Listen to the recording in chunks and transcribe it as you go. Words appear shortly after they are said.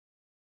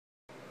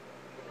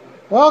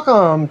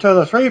Welcome to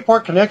the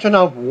three-part connection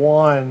of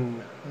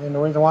one. And the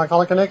reason why I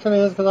call it connection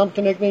is because I'm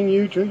connecting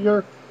you to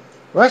your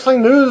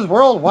wrestling news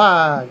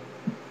worldwide.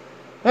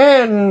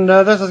 And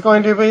this is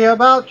going to be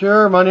about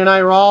your Monday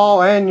Night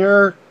Raw and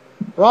your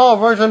Raw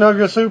version of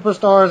your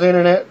Superstars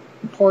internet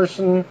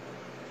portion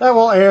that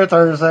will air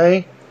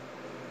Thursday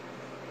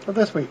of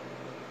this week.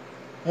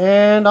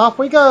 And off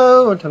we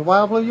go into the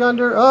wild blue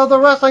yonder of the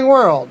wrestling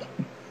world.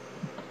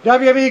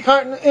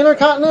 WWE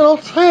Intercontinental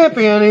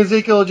Champion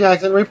Ezekiel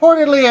Jackson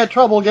reportedly had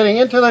trouble getting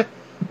into the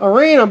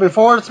arena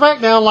before the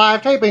SmackDown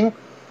live taping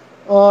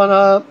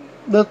on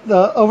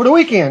over the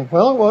weekend.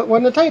 Well, it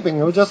wasn't a taping,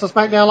 it was just a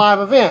SmackDown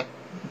live event.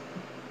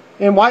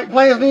 In White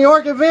Plains, New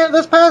York event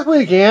this past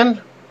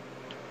weekend,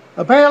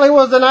 apparently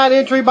was denied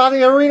entry by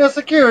the arena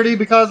security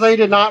because they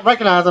did not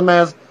recognize him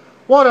as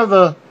one of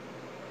the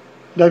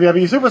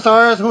WWE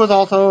superstars who was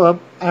also an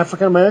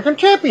African American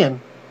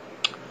champion.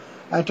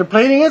 After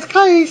pleading his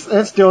case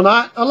and still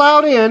not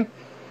allowed in,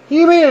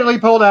 he immediately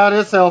pulled out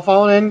his cell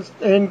phone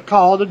and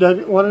called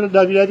one of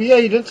the WWE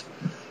agents,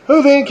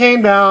 who then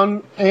came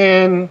down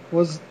and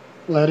was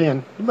let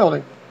in the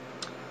building.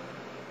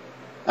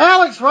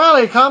 Alex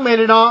Riley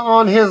commented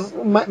on his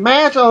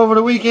match over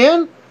the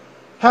weekend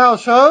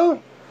house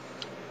show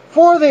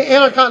for the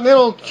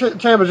Intercontinental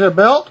Championship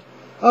belt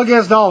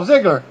against Dolph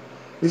Ziggler.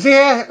 He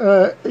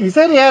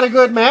said he had a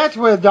good match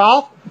with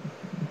Dolph.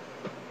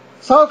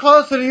 So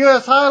close to the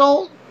U.S.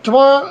 title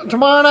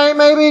tomorrow night,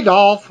 maybe.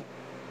 Dolph,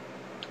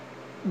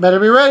 better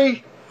be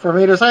ready for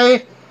me to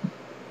say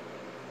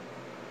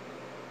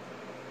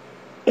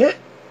it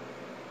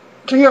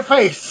to your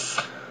face.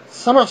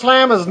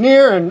 SummerSlam is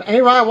near and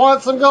a-rye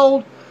wants some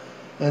gold.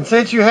 And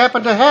since you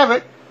happen to have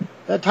it,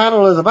 that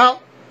title is about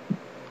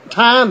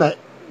time that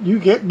you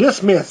get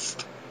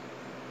dismissed.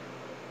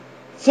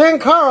 Sin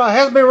Cara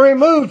has been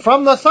removed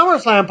from the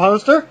SummerSlam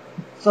poster.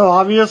 So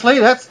obviously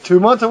that's 2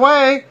 months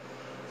away.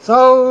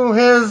 So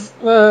his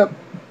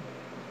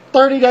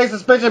 30-day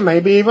suspension may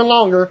be even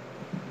longer.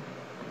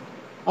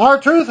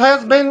 R-Truth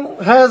has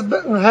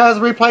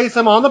replaced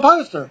him on the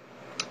poster.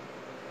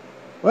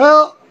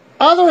 Well,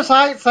 other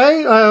sites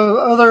say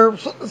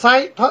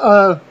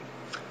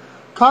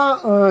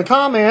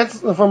comments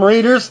from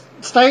readers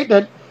state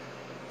that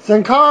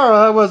Sin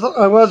Cara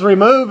was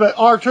removed, but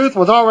R-Truth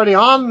was already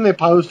on the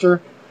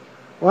poster.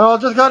 Well,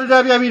 just go to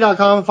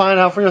WWE.com and find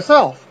out for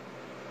yourself.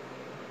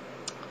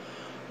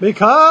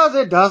 Because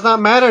it does not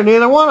matter.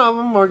 Neither one of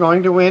them are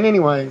going to win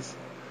anyways.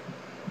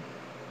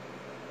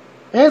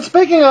 And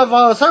speaking of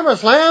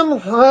SummerSlam,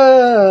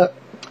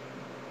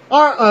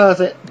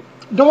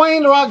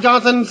 Dwayne "The Rock"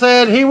 Johnson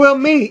said he will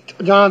meet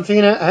John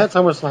Cena at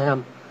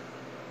SummerSlam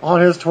on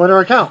his Twitter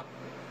account.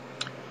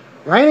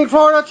 Reigning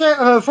Florida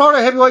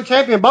heavyweight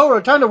champion Bo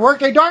returned to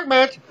work a dark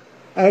match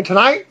at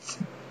tonight's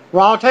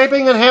Raw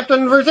taping in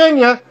Hampton,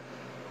 Virginia,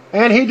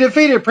 and he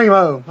defeated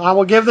Primo. I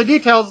will give the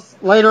details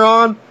later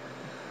on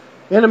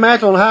in the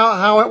match on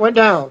how it went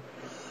down.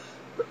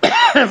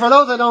 And for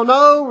those that don't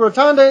know,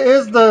 Rotunda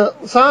is the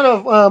son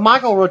of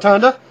Michael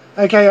Rotunda,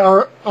 aka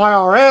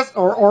IRS,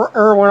 or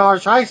Erwin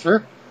R.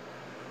 Shyster,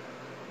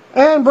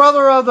 and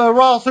brother of the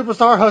Raw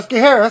superstar Husky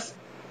Harris.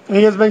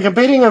 He has been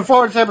competing in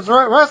Florida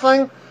Championship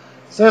Wrestling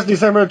since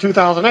December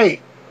 2008.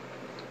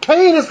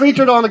 Kane is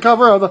featured on the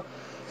cover of the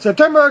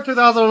September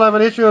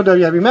 2011 issue of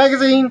WWE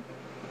Magazine.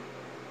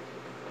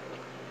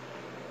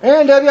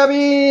 And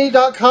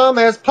WWE.com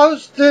has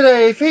posted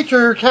a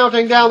feature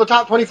counting down the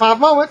top 25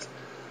 moments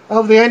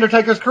of The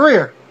Undertaker's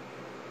career.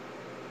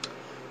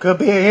 Could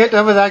be a hint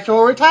of his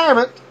actual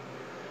retirement.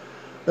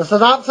 The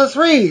synopsis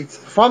reads,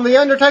 from The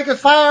Undertaker's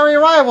fiery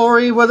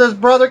rivalry with his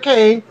brother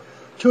Kane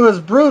to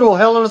his brutal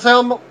Hell in a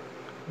Cell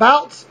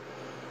bouts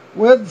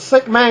with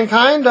sick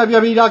mankind,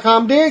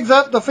 WWE.com digs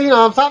up the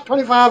Phenom's top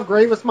 25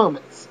 gravest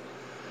moments.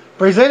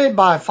 Presented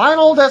by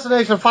Final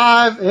Destination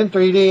 5 in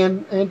 3D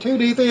and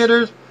 2D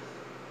theaters,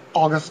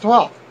 August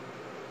 12th.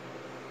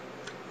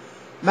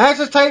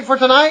 Matches taped for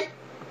tonight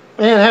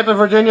in Hampton,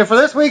 Virginia for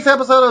this week's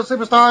episode of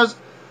Superstars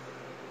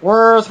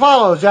were as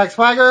follows. Jack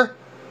Swagger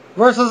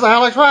versus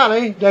Alex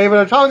Riley,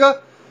 David Otunga,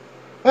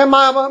 and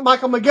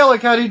Michael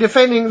McGillicuddy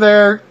defending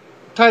their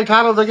tag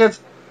titles against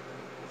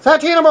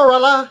Santino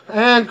Marella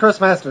and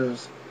Chris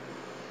Masters.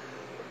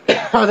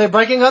 Are they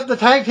breaking up the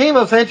tag team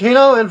of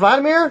Santino and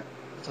Vladimir?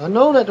 It's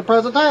unknown at the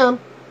present time.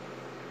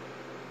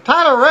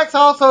 Tyler Rex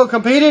also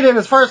competed in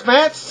his first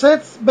match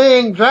since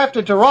being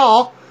drafted to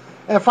Raw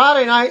at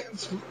Friday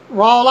night's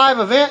Raw Live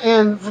event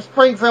in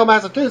Springfield,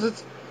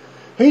 Massachusetts.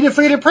 He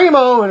defeated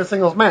Primo in a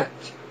singles match.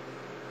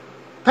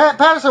 Pat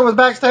Patterson was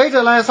backstage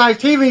at last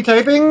night's TV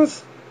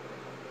tapings,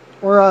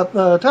 or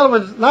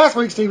last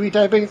week's TV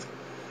tapings.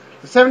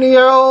 The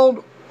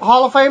 70-year-old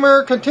Hall of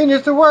Famer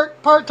continues to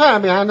work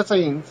part-time behind the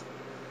scenes.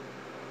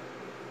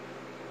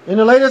 In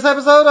the latest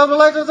episode of The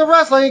Legends of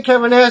Wrestling,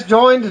 Kevin Nash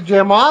joined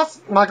Jim Ross,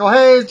 Michael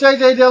Hayes,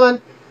 J.J.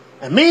 Dillon,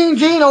 and Mean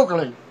Gene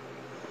Okerlund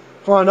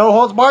for a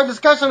no-holds-barred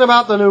discussion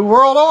about the New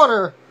World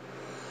Order.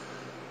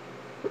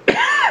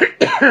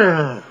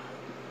 For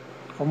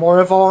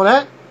more info on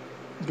that,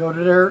 go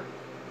to their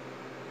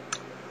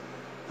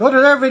Go to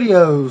their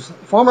videos.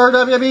 Former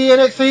WWE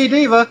NXT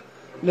diva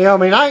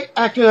Naomi Knight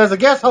acted as a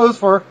guest host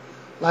for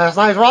last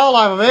night's Raw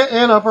live event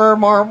in Upper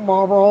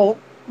Marlboro,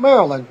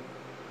 Maryland.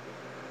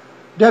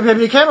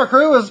 WWE camera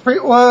crew is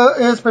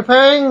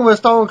preparing with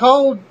Stone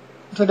Cold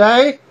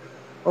today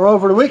or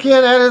over the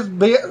weekend at his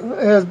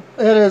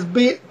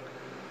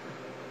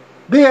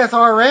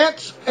BSR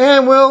Ranch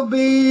and will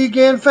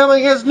begin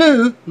filming his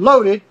new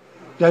loaded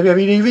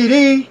WWE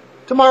DVD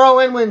tomorrow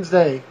and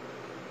Wednesday.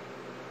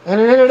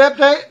 And an internet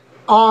update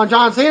on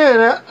John Cena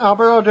and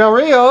Alberto Del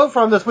Rio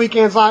from this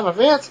weekend's live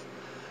events.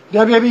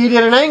 WWE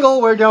did an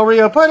angle where Del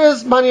Rio put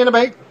his Money in the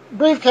Bank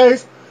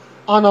briefcase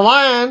on the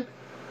line,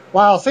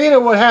 while Cena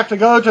would have to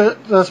go to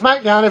the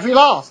SmackDown if he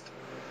lost.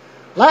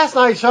 Last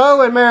night's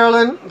show in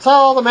Maryland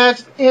saw the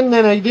match end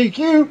in a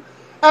DQ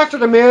after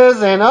The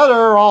Miz and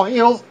other Raw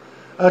heels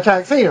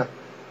attacked Cena.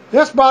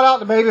 This brought out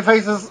the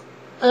babyfaces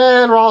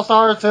and Raw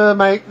stars to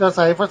make the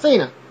save for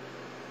Cena.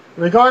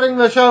 Regarding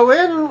the show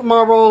in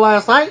Marlboro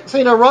last night,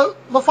 Cena wrote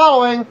the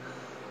following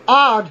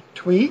odd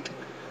tweet.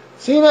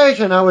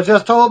 C-Nation, I was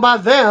just told by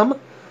them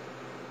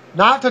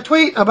not to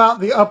tweet about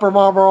the Upper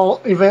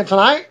Marlboro event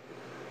tonight.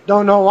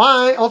 Don't know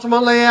why.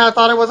 Ultimately, I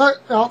thought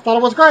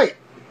it was great.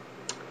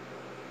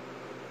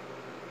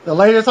 The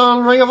latest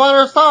on Ring of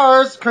Honor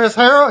stars, Chris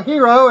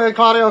Hero and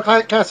Claudio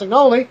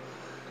Castagnoli,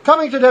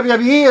 coming to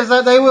WWE is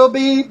that they will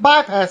be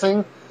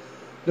bypassing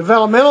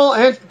developmental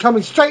and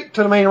coming straight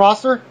to the main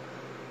roster.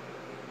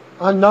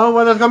 Unknown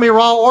whether it's going to be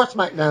Raw or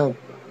SmackDown.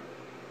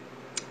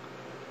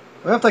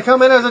 Well, if they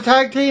come in as a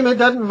tag team, it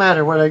doesn't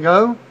matter where they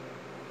go.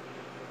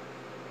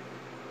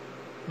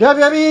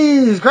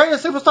 WWE's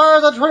Greatest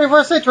Superstars of the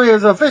 21st Century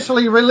is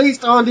officially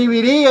released on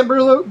DVD and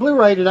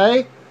Blu-ray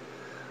today.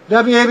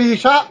 WWE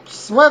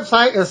Shop's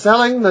website is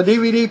selling the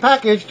DVD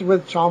packaged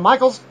with Shawn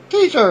Michaels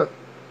t-shirt.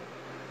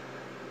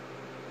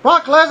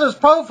 Brock Lesnar's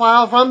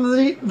profile from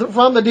the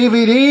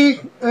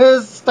DVD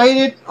is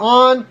stated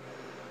on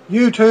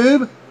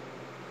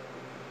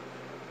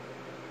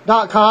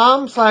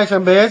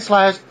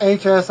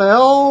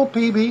YouTube.com/embed/HSL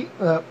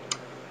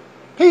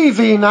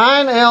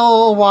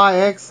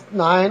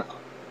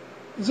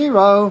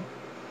PV9LYX90.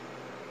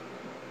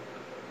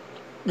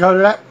 Go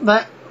to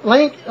that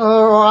link,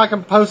 or I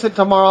can post it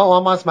tomorrow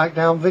on my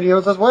SmackDown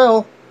videos as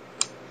well.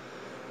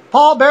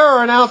 Paul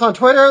Bearer announced on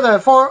Twitter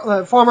that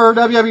former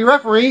WWE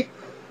referee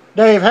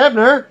Dave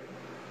Hebner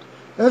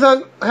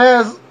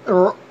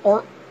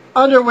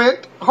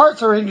underwent heart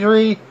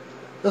surgery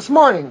this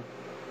morning.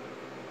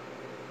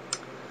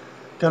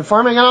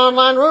 Confirming an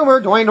online rumor,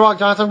 Dwayne "The Rock"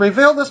 Johnson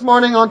revealed this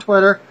morning on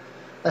Twitter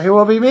that he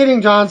will be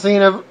meeting John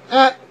Cena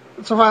at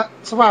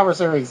Survivor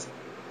Series.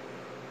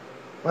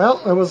 Well,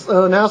 it was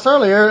announced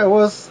earlier, it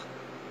was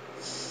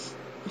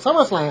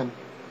SummerSlam.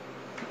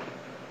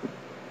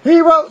 He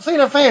wrote,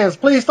 "Cena fans,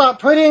 please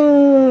stop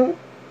tweeting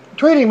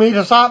me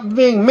to stop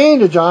being mean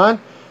to John.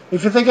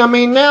 If you think I'm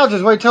mean now,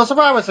 just wait till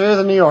Survivor Series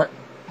in New York."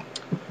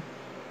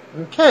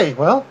 Okay,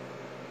 well,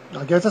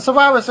 I guess the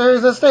Survivor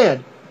Series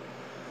instead.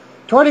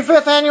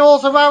 25th Annual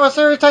Survivor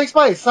Series takes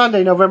place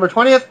Sunday, November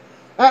 20th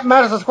at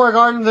Madison Square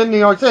Garden in New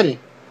York City.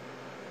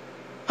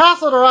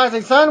 House of the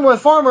Rising Sun with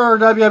former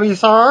WWE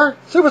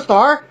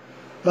superstar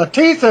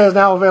Batista is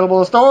now available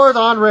in stores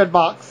on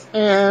Redbox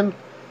and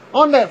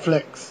on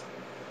Netflix.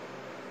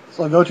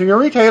 So go to your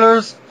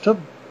retailers to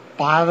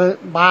buy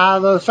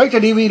the straight to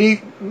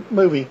DVD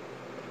movie.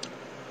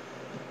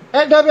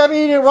 At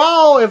WWE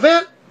Raw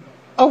event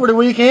over the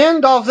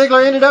weekend, Dolph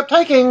Ziggler ended up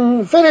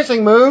taking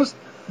finishing moves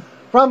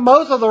from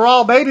most of the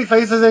Raw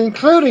babyfaces,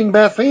 including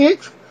Beth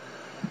Phoenix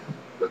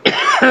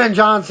and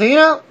John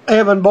Cena,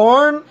 Evan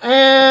Bourne,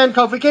 and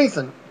Kofi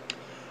Kingston.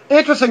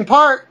 Interesting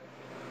part,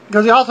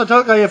 because he also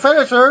took a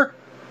finisher,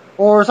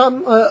 or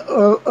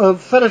a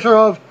finisher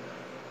of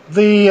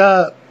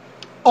the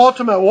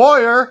Ultimate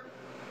Warrior,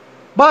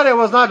 but it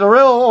was not the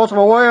real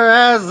Ultimate Warrior,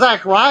 as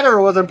Zack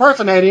Ryder was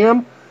impersonating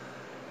him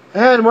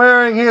and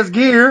wearing his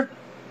gear.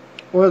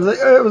 It was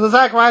a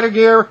Zack Ryder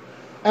gear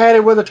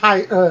added with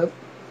the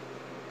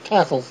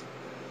tassels.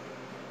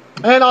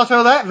 And I'll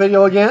show that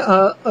video again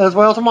as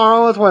well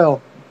tomorrow as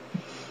well.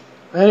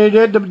 And he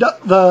did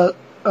a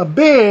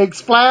big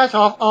splash a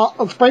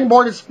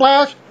springboarded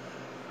splash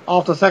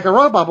off the second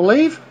rope, I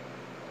believe.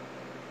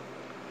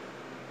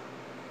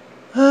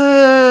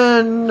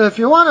 And if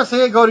you want to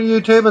see it, go to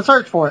YouTube and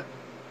search for it.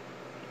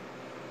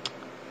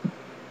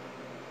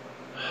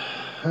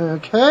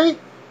 Okay.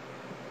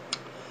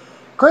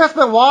 Chris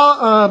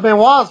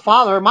Benoit's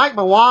father, Mike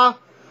Benoit,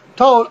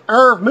 told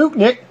Irv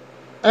Muknick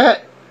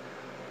at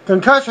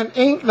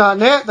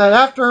ConcussionInc.net that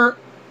after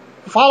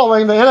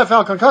following the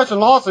NFL concussion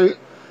lawsuit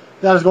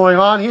that is going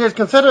on, he is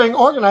considering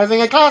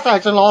organizing a class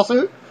action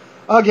lawsuit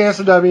against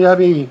the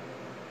WWE.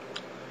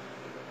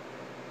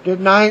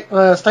 Didn't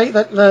I state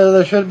that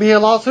there should be a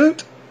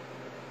lawsuit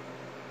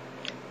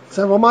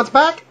several months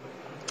back?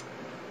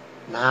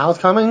 Now it's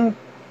coming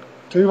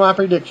to my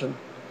prediction.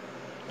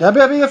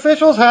 WWE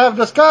officials have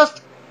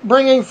discussed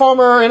bringing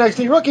former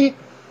NXT rookie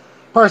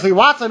Percy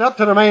Watson up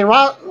to the main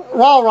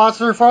Raw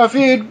roster for a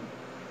feud,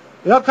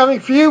 the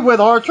upcoming feud with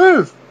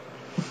R-Truth.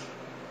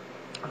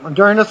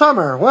 during the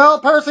summer. Well,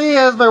 Percy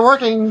has been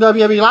working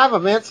WWE live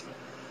events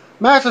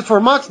matches for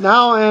months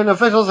now, and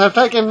officials have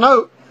taken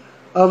note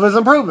of his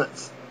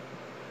improvements.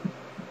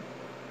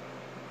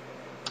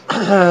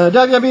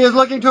 WWE is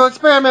looking to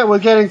experiment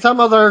with getting some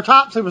of their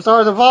top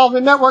superstars involved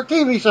in network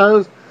TV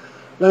shows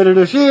later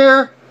this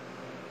year,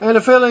 and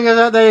the feeling is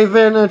that they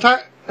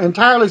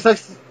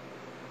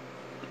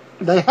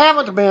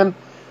haven't been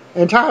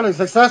entirely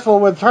successful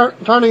with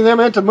turning them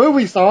into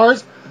movie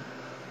stars,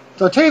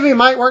 so TV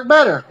might work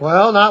better.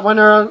 Well, not when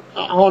they're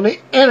on the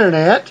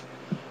internet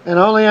and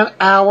only an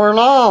hour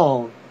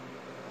long.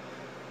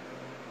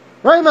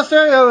 Rey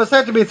Mysterio is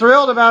said to be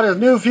thrilled about his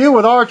new feud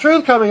with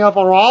R-Truth coming up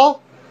on Raw.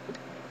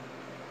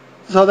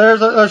 So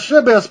there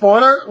should be a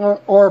spoiler,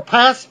 or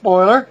past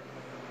spoiler.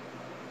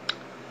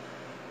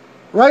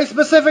 Rey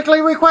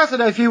specifically requested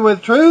a feud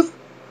with Truth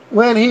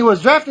when he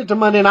was drafted to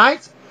Monday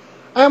nights,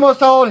 and was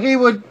told he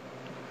would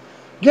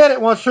get it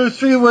once Truth's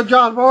feud with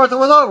John Morrison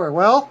was over.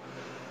 Well,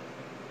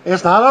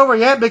 it's not over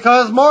yet,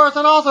 because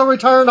Morrison also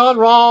returned on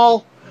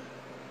Raw,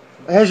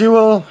 as you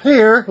will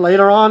hear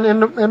later on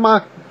in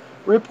my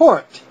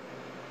report.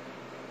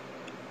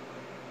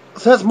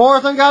 Since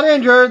Morrison got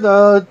injured,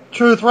 the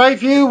Truth-Rey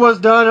feud was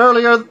done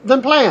earlier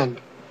than planned.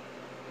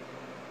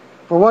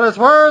 For what it's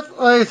worth,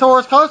 a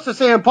source close to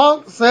CM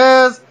Punk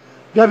says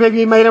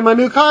WWE made him a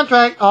new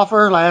contract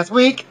offer last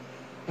week,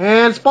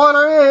 and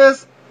spoiler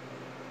is,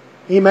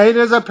 he made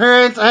his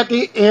appearance at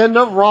the end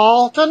of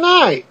Raw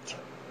tonight.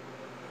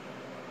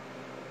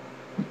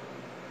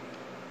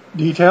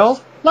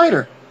 Details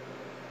later.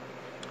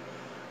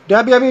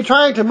 WWE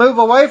trying to move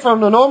away from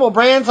the normal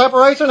brand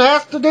separation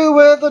has to do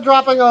with the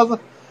dropping of the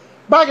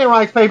bragging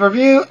rights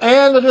pay-per-view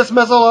and the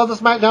dismissal of the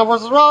SmackDown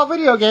vs. Raw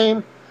video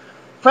game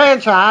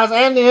franchise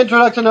and the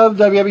introduction of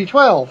WWE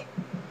 12.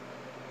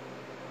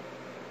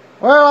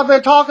 Well, I've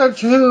been talking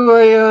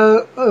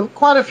to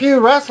quite a few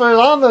wrestlers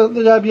on the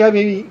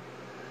WWE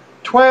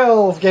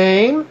 12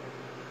 game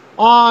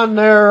on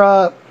their,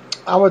 I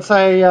would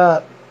say,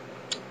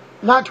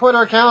 not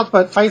Twitter accounts,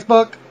 but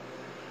Facebook.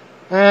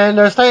 And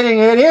they're stating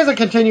it is a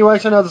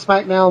continuation of the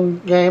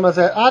SmackDown game. I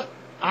said,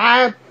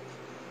 I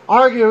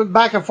argued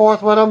back and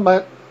forth with them,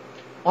 but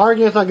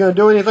arguing's not going to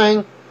do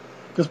anything,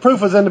 because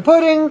proof is in the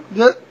pudding.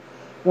 Just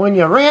when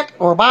you rent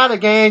or buy the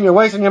game, you're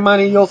wasting your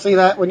money. You'll see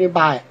that when you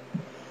buy it.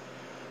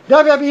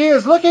 WWE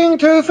is looking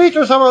to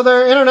feature some of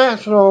their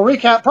international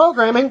recap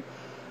programming,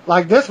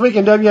 like This Week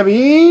in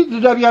WWE, the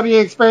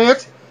WWE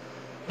Experience,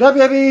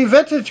 WWE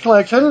Vintage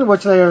Collection,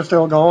 which they are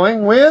still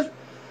going with,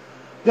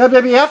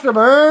 WWE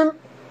Afterburn,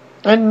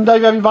 and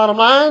WWE Bottom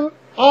Line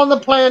on the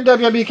planned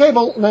WWE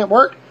cable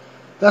network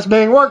that's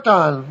being worked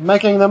on,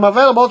 making them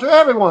available to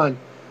everyone.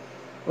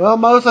 Well,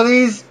 most of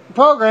these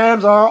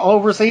programs are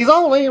overseas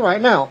only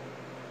right now.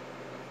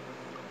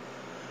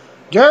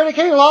 Jerry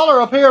King Lawler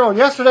appeared on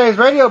yesterday's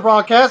radio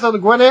broadcast of the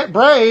Gwinnett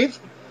Braves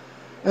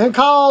and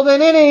called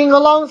an inning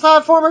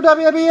alongside former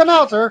WWE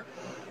announcer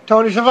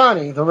Tony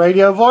Schiavone, the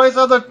radio voice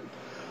of the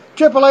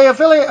AAA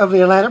affiliate of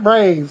the Atlanta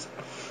Braves.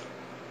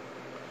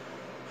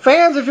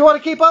 Fans, if you want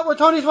to keep up with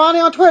Tony Schiavone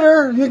on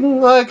Twitter, you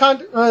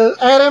can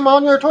add him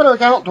on your Twitter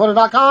account,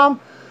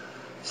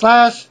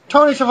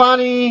 twitter.com/Tony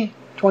Schiavone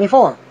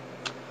 24.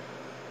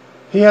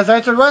 He has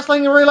answered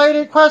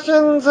wrestling-related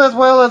questions as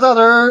well as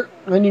other,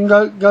 and you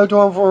can go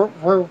to him for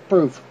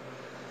proof.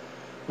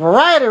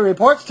 Variety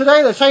reports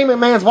today that Shane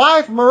McMahon's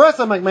wife,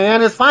 Marissa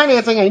McMahon, is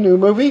financing a new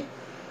movie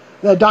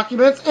that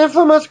documents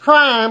infamous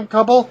crime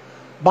couple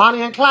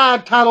Bonnie and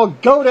Clyde,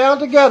 titled Go Down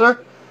Together,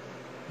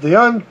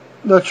 the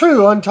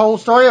true untold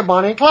story of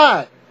Bonnie and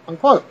Clyde,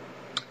 unquote.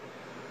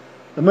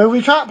 The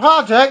movie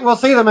project will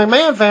see the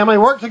McMahon family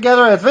work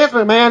together as Vince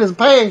McMahon is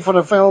paying for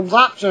the film's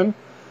option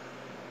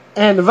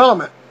and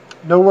development.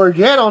 No word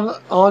yet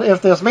on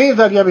if this means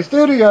WWE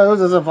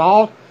Studios is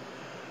involved,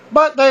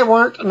 but they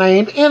weren't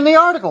named in the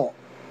article.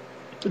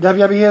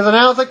 WWE has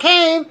announced that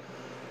Kane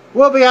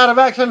will be out of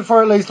action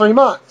for at least 3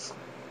 months.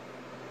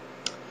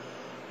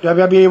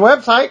 WWE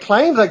website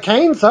claims that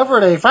Kane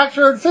suffered a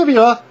fractured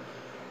fibula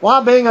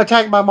while being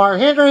attacked by Mark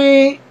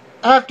Henry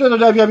after the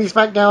WWE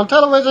SmackDown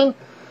television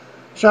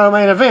show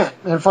main event.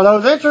 And for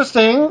those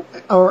interested,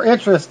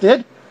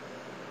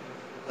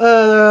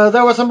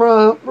 there were some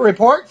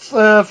reports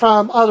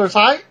from other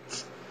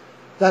sites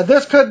that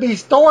this could be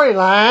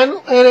storyline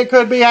and it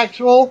could be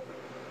actual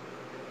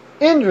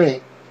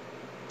injury.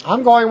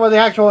 I'm going with the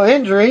actual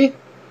injury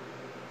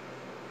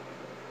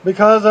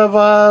because of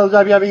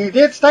WWE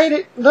did state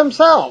it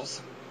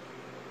themselves.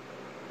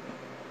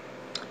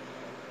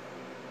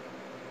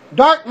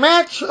 Dark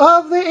match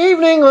of the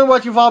evening, and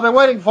what you've all been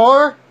waiting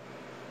for.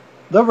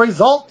 The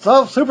results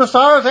of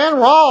Superstars and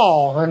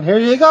Raw. And here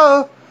you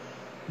go.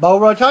 Bo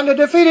Rotunda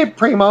defeated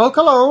Primo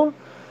Colon.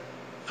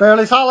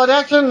 Fairly solid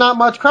action, not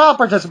much crowd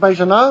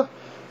participation though.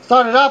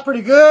 Started out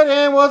pretty good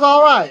and was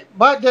alright,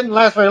 but didn't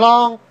last very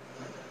long.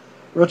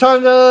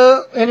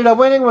 Rotunda ended up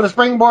winning with a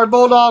springboard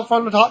bulldog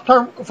from the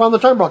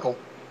turnbuckle.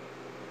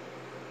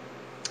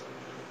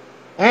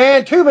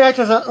 And 2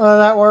 matches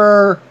that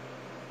were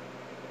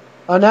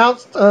I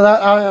announced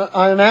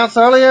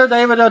earlier,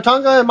 David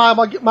Otunga and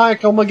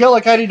Michael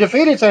McGillicuddy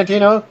defeated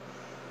Santino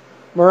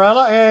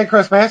Marella and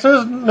Chris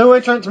Masters. New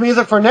entrance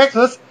music for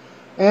Nexus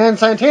and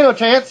Santino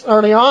chants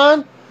early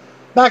on.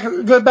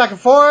 Good back and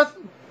forth.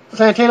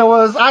 Santino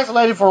was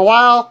isolated for a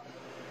while.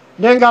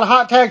 Then got a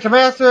hot tag to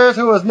Masters,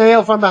 who was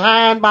nailed from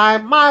behind by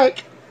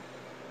Mike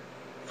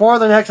for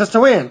the Nexus to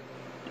win.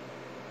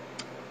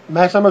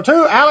 Match number 2,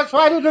 Alex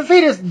Ryder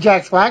defeated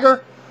Jack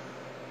Swagger.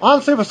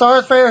 On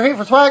Superstars, fair heat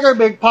for Swagger,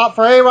 big pop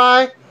for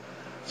a-rye.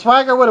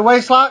 Swagger with a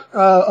waistlock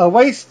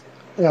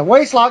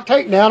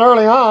takedown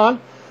early on,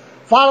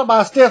 followed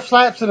by stiff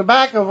slaps to the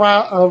back of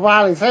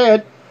Riley's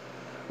head.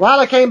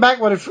 Riley came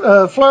back with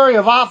a flurry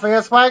of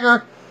offense.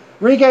 Swagger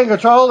regained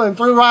control and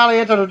threw Riley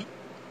into the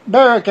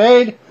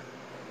barricade.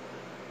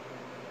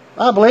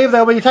 I believe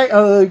they'll be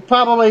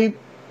probably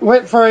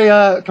went for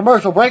a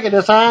commercial break at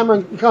this time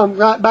and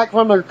got back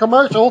from the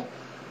commercial,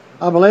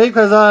 I believe,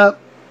 because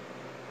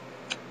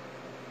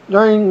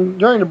during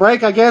the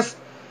break, I guess,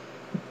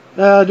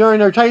 during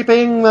their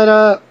taping,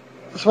 that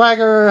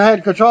Swagger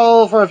had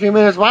control for a few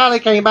minutes. Riley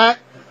came back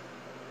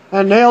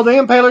and nailed the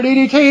Impaler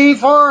DDT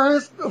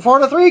for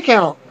the 3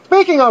 count.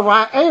 Speaking of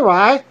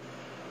a-rye,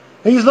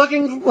 he's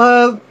looking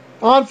on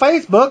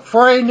Facebook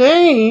for a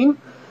name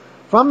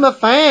from the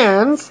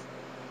fans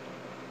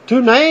to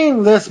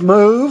name this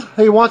move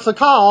he wants to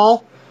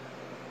call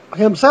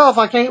himself.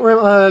 I can't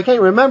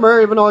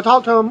remember, even though I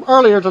talked to him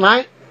earlier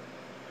tonight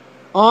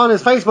on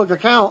his Facebook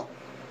account,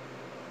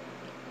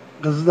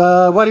 because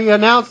what he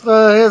announced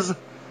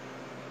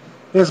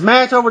his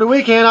match over the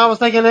weekend, I was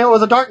thinking it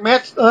was a dark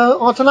match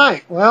on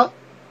tonight. Well,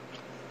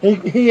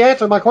 he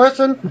answered my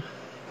question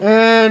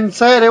and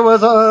said it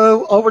was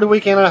over the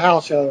weekend at a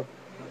house show.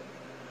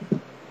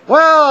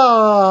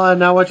 Well,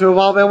 now what you've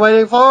all been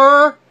waiting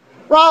for.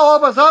 Raw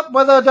opens up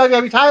with a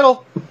WWE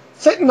title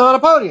sitting on a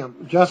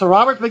podium. Justin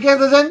Roberts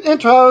begins his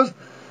intros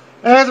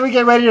as we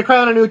get ready to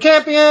crown a new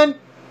champion.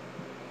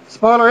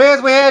 Spoiler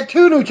is, we had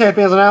 2 new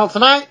champions announced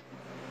tonight,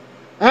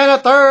 and a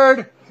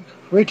third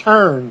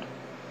returned.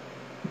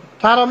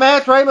 Title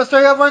match, Rey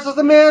Mysterio versus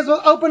The Miz,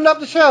 opened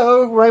up the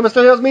show. Rey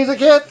Mysterio's music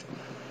hits.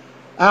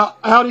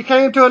 Out he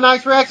came to a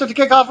nice reaction to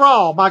kick off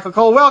Raw. Michael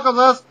Cole welcomes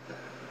us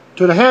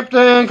to the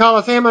Hampton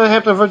Coliseum in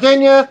Hampton,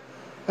 Virginia,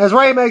 as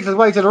Rey makes his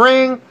way to the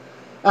ring.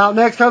 Out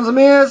next comes The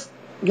Miz,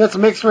 gets a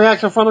mixed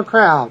reaction from the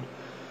crowd.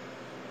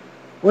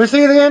 We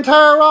see the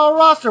entire Raw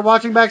roster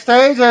watching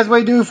backstage as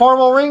we do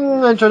formal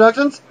ring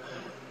introductions.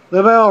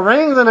 The bell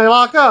rings and they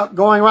lock up.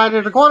 Going right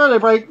into the corner, they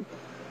break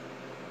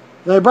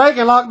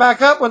and lock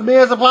back up with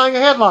Miz applying a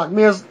headlock.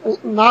 Miz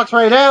knocks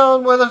Rey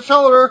down with a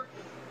shoulder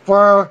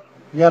for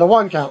yet a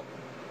 1 count.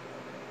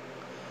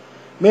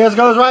 Miz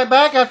goes right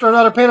back after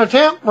another pin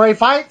attempt. Rey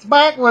fights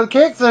back with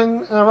kicks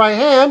and a right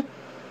hand.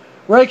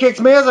 Rey kicks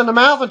Miz in the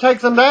mouth and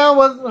takes him down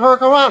with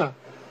Hurricanrana.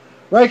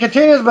 Rey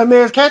continues, but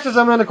Miz catches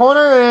him in the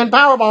corner and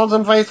powerbombs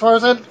him face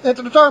first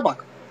into the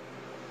turnbuckle.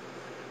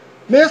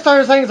 Miz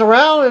turns things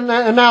around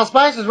and now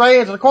splashes Rey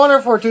into the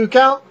corner for a 2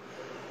 count.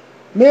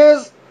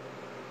 Miz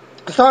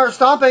starts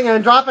stomping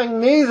and dropping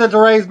knees into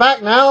Rey's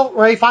back now.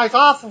 Rey fights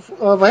off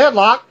of a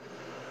headlock,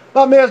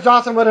 but Miz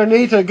drops him with a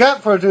knee to the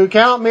gut for a 2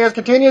 count. Miz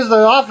continues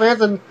the offense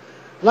and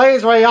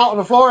lays Rey out on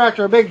the floor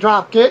after a big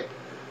drop kick.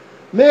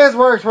 Miz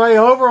works Rey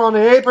over on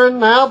the apron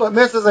now, but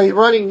misses a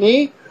running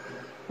knee.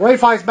 Rey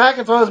fights back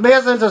and throws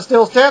Miz into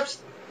steel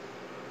steps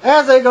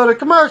as they go to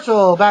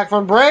commercial. Back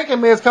from break,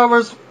 and Miz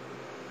covers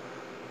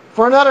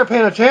for another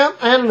pin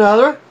attempt and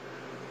another.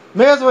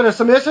 Miz with a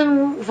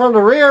submission from the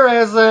rear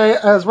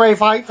as Rey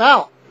fights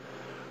out.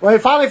 Rey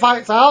finally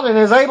fights out and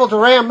is able to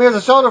ram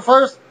Miz's shoulder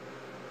first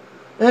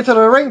into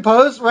the ring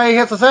post. Rey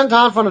hits a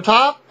senton from the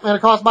top and a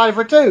crossbody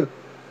for 2.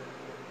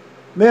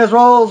 Miz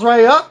rolls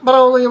Rey up,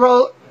 but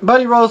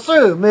he rolls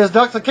through. Miz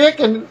ducks a kick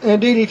and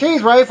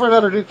DDTs Rey for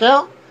another 2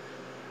 count.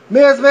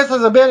 Miz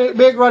misses a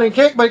big running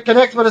kick, but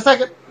connects with a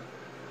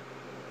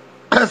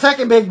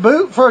second big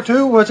boot for a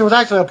 2, which was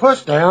actually a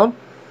push down.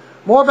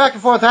 More back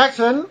and forth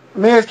action.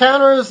 Miz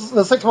counters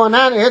the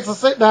 619 and hits a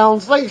sit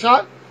down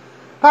slingshot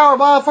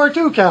powerbomb for a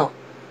 2 count.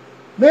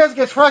 Miz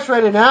gets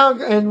frustrated now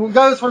and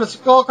goes for the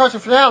skull crusher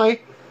finale.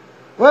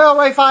 Well,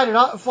 Rey fought it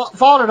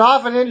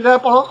off and ended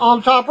up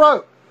on top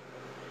rope.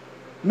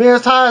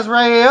 Miz ties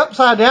Rey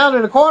upside down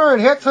in the corner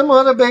and hits him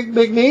with a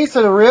big knees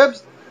to the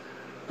ribs.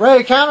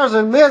 Rey counters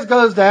and Miz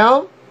goes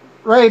down.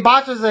 Rey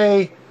botches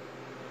a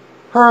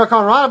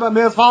Hurricanrana, but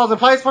Miz falls in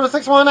place for the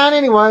 619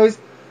 anyways.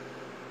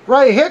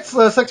 Rey hits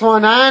the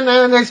 619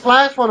 and they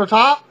splash for the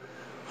top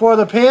for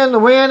the pin, the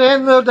win,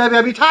 and the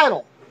WWE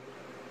title.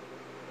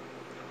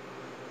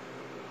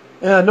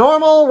 In a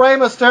normal Rey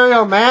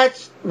Mysterio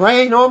match,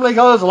 Rey normally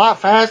goes a lot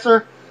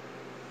faster.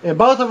 In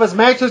both of his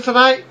matches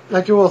tonight,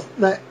 that you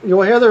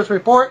will hear this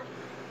report,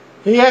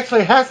 he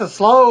actually has to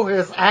slow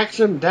his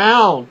action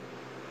down.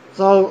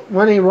 So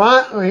when he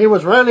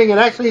was running, it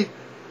actually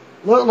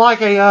looked like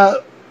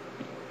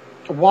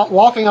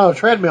walking on a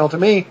treadmill to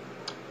me.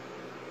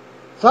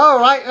 So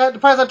right at the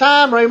present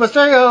time, Rey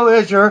Mysterio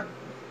is your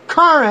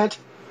current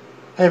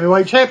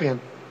heavyweight champion.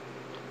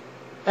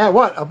 At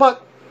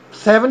what?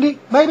 70,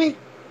 maybe.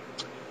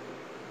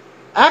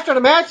 After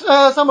the match,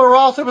 some of the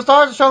Raw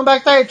superstars are shown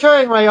backstage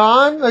cheering Ray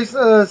on. They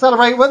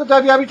celebrate with the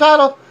WWE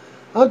title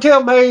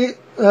until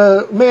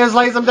Miz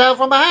lays them down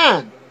from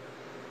behind.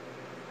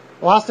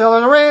 While still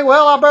in the ring,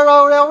 well,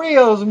 Alberto Del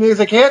Rio's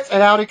music hits,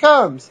 and out he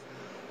comes.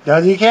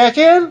 Does he catch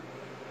in?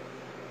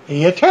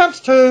 He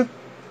attempts to.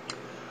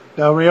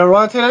 Del Rio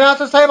runs to the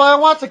announcer's table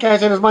and wants to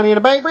cash in his Money in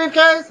the Bank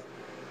briefcase.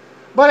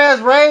 But as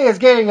Ray is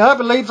getting up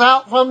and leaps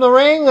out from the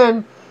ring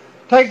and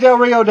takes Del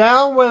Rio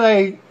down with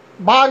a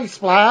body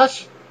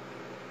splash,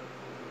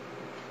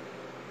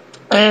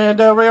 and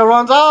Del Rio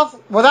runs off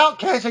without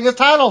cashing his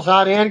title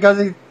shot in because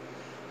he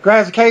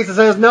grabs the case and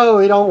says no,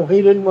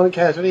 he didn't want to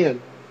cash it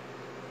in.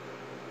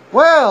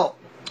 Well,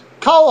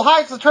 Cole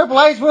Heights of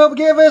Triple H will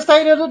give his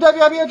State of the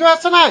WWE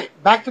address tonight.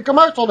 Back to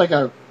commercial they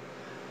go.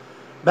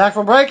 Back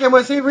from break and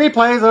we see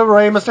replays of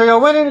Rey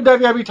Mysterio winning the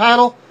WWE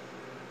title.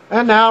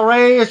 And now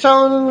Rey is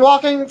shown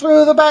walking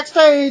through the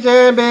backstage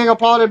and being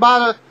applauded by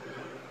the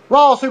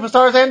Raw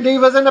superstars and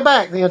divas in the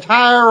back. The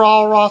entire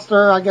Raw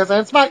roster, I guess,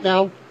 and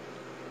SmackDown.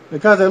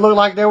 Because it looked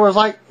like there was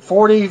like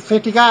 40,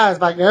 50 guys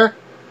back there.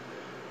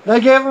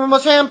 They give him a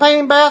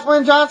champagne bath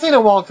when John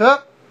Cena walks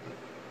up.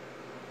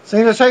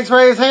 Cena shakes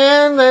Ray's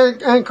hand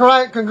and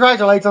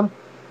congratulates him.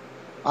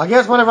 I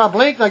guess whenever I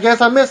blinked, I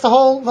guess I missed the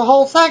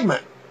whole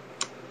segment.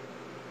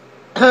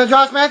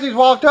 Josh Matthews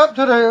walked up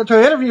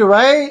to interview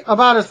Ray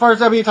about his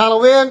first WWE title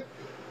win.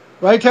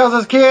 Ray tells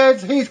his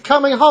kids he's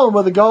coming home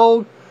with the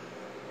gold,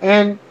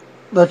 and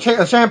the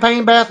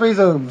champagne bath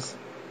resumes.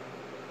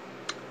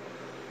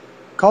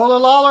 Cole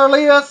and Lawler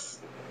lead us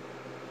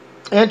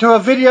into a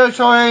video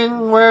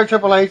showing where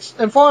Triple H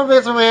informed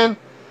Vince McMahon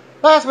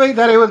last week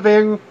that he was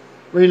being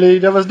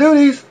relieved of his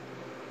duties.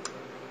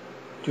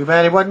 Too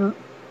bad he wasn't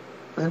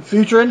in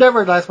future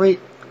endeavors last week.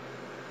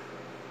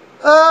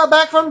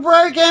 Back from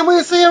break, and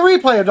we see a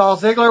replay of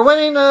Dolph Ziggler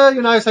winning the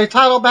United States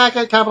title back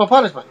at Capital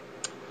Punishment.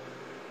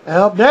 And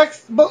up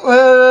next,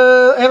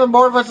 Evan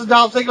Bourne versus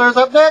Dolph Ziggler is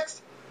up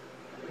next.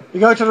 You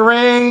go to the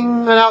ring,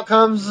 and out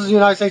comes the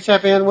United States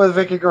champion with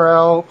Vicky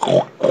Guerrero.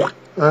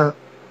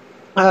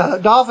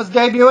 Dolph is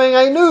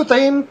debuting a new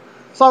theme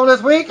song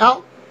this week.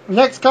 Out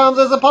next comes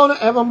his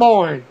opponent, Evan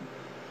Bourne.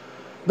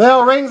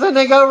 Bell rings and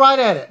they go right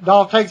at it.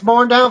 Dolph takes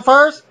Bourne down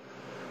first,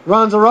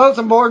 runs the ropes,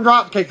 and Bourne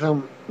drop kicks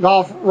him.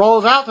 Dolph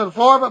rolls out to the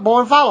floor, but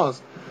Bourne follows.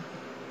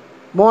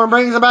 Bourne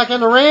brings him back in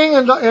the ring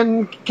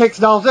and kicks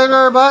Dolph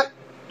Ziggler, but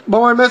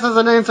Bourne misses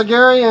an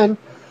enziguri, and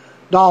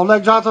Dolph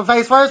leg drops him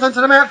face first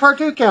into the mat for a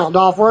 2 count.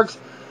 Dolph works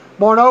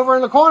Bourne over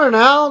in the corner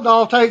now.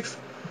 Dolph takes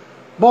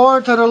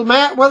Bourne to the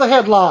mat with a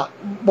headlock.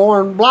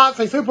 Bourne blocks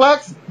a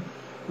suplex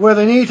with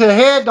a knee to the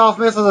head. Dolph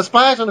misses a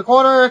splash in the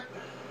corner,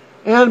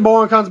 and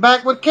Bourne comes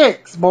back with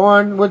kicks.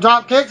 Bourne with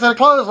drop kicks and a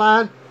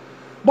clothesline.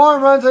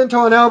 Bourne runs into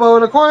an elbow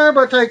in the corner,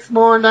 but takes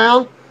Bourne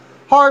down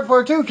hard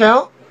for a 2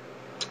 count.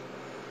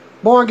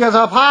 Bourne gets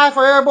up high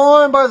for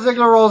airborne, but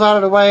Ziggler rolls out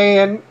of the way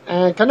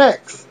and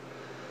connects.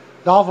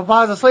 Dolph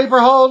applies a sleeper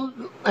hold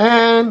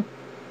and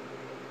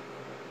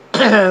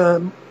takes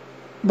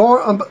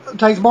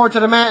Bourne to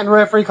the mat, and the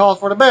referee calls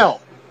for the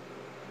bell.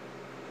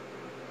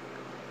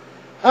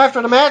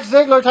 After the match,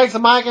 Ziggler takes the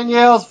mic and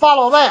yells,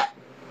 "Follow that!"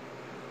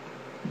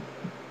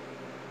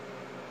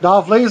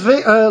 Dolph leaves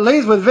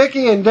with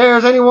Vicky and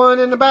dares anyone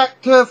in the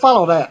back to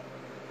follow that.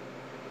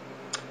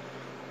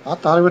 I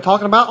thought he was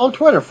talking about on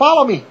Twitter.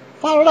 Follow me.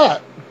 Follow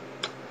that.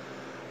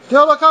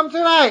 Still to come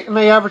tonight. And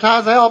they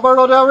advertise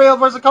Alberto Del Rio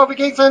versus Kofi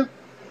Kingston.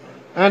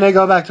 And they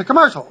go back to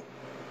commercial.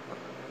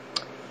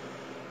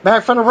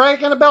 Back from the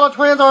break, and the Bella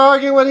Twins are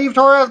arguing with Eve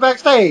Torres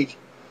backstage.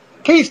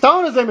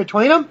 Keystone is in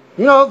between them.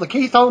 You know, the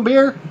Keystone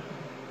beer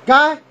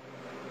guy.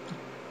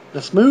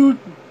 The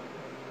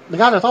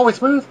guy that's always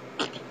smooth.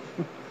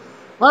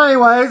 Well,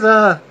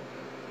 anyways,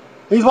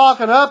 he's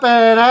walking up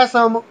and asks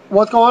them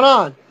what's going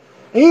on.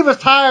 Eve is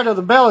tired of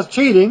the Bellas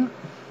cheating.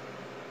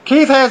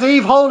 Keith has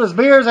Eve hold his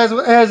beers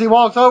as he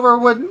walks over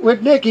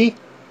with Nikki.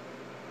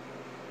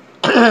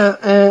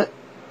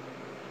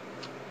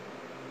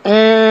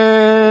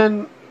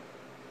 and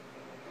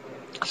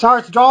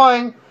starts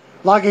drawing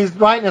like he's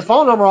writing his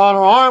phone number on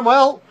her arm.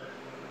 Well,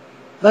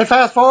 they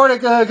fast forward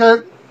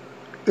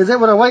because it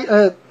would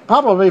have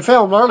probably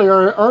filmed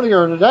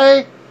earlier in the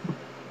day.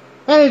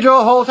 And he drew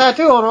a whole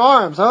tattoo on her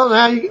arm. So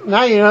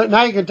now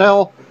you can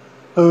tell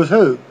who's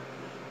who.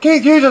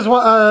 Keith uses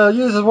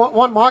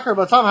one marker,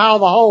 but somehow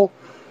the whole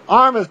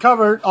arm is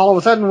covered all of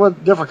a sudden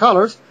with different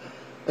colors.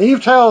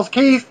 Eve tells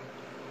Keith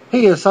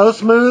he is so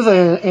smooth,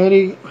 and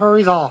he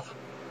hurries off.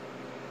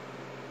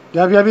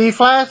 WWE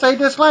flashed a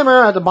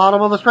disclaimer at the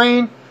bottom of the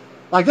screen,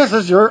 like this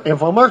is your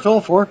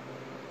infomercial for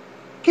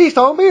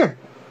Keystone beer.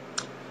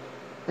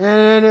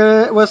 And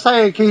it was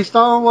saying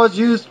Keystone was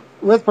used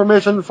with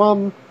permission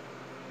from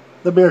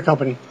the beer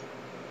company.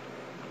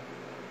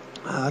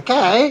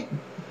 Okay.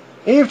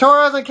 Eve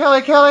Torres and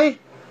Kelly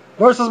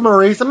versus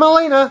Maurice and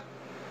Melina.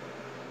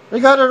 They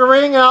go to the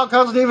ring, and out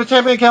comes Divas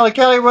Champion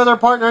Kelly with her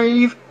partner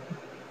Eve.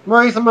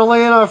 Maurice and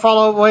Melina are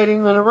followed waiting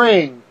in the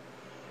ring.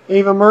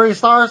 Eve and Maurice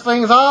starts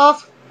things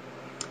off.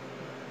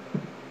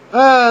 They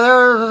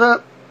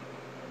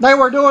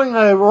were doing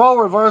a role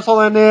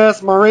reversal in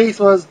this. Maurice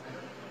was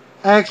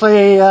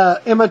actually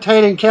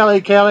imitating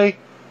Kelly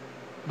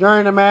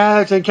during the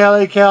match, and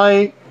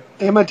Kelly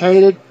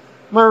imitated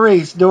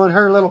Maurice doing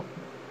her little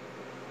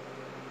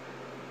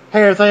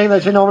hair thing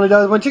that she normally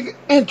does when she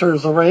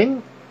enters the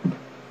ring.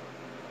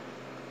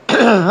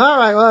 All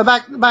right, well,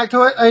 back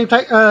to it.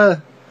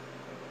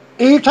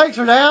 Eve takes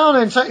her down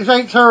and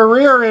shakes her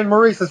rear in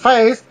Maurice's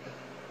face.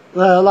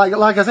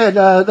 Like I said,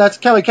 that's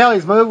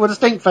Kelly's move with a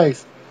stink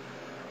face.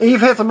 Eve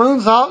hits a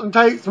moonsault and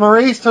takes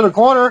Maurice to the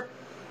corner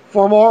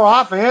for more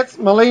offense.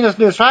 Melina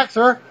distracts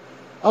her,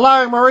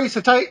 allowing Maurice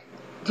to take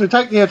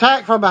the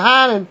attack from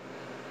behind and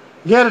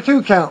get a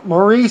 2 count.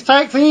 Maurice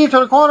takes Eve to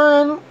the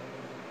corner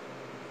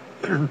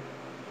and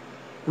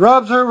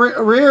rubs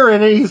her rear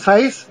in Eve's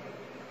face.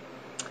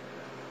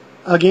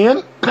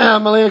 Again,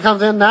 Melina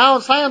comes in now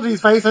and slams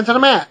Eve's face into the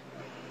mat.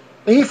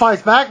 Eve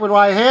fights back with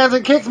right hands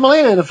and kicks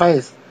Melina in the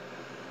face.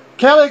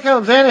 Kelly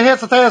comes in and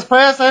hits a Thesz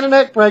press and a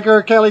neck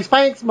breaker. Kelly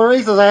spanks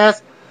Maurice's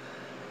ass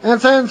and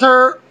sends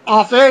her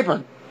off the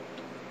apron.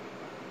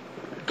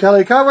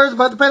 Kelly covers,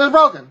 but the pin is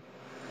broken.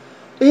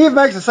 Eve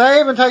makes a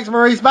save and takes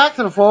Maurice back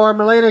to the floor.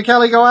 Melina and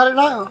Kelly go at it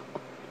now.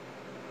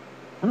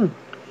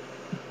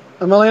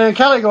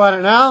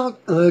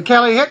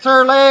 Kelly hits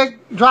her leg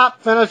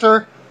drop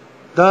finisher,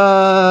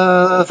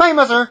 the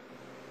famouser,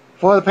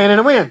 for the pin and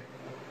the win.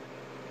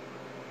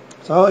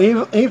 So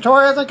Eve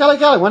Torres and Kelly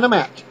win the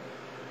match.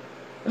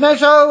 And they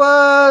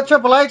show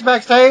Triple H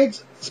backstage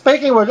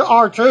speaking with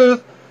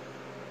R-Truth.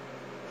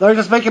 They're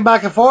just speaking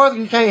back and forth.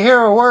 You can't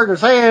hear a word they're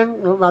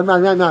saying.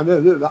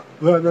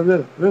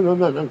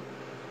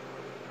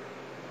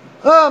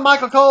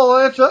 Michael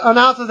Cole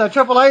announces that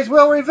Triple H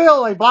will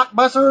reveal a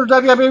blockbuster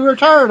WWE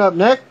return up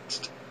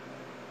next.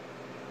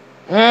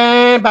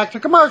 And back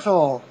to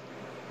commercial.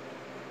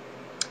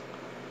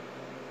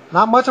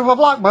 Not much of a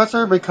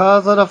blockbuster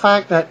because of the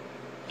fact that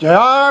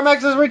JR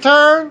makes his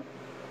return.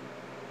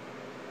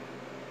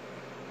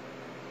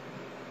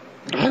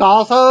 And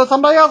also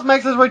somebody else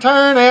makes his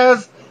return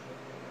as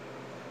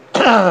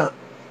that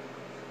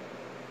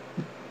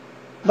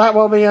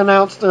will be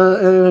announced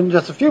in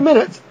just a few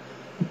minutes.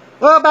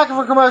 Well, back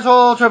for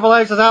commercial. Triple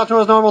H is out to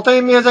his normal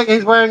theme music.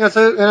 He's wearing a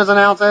suit and is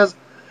announced as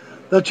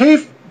the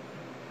Chief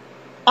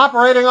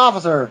Operating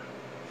Officer.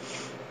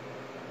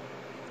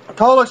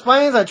 Cole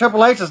explains that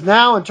Triple H is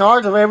now in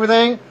charge of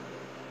everything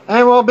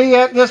and will be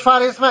at this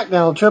Friday's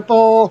SmackDown.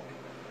 Triple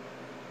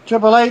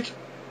H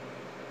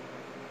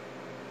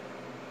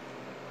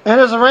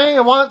enters the ring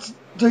and wants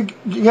to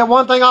get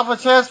one thing off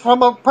his chest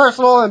from a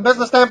personal and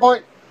business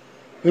standpoint.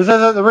 He says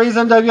that the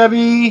reason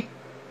WWE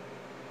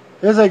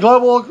is a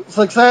global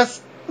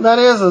success, that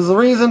is the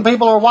reason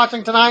people are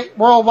watching tonight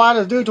worldwide,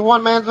 is due to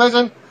one man's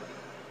vision,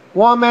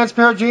 one man's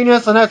pure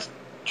genius, and that's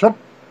Triple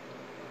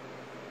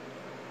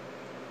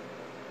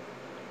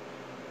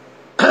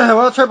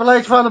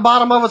H from the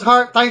bottom of his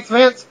heart thanks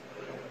Vince.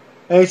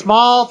 A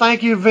small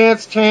thank you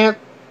Vince chant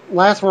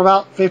lasts for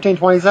about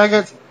 15-20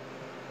 seconds.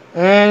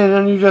 And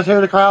then you just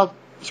hear the crowd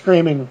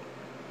screaming.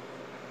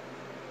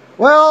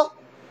 Well,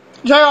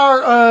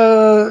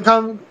 JR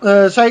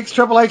shakes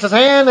Triple H's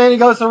hand and he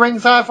goes to the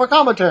ringside for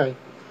commentary.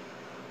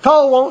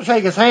 Cole won't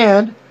shake his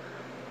hand.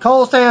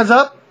 Cole stands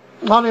up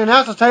on the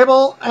announcer's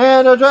table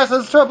and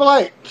addresses Triple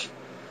H,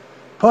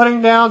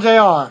 putting down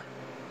JR.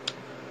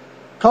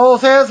 Cole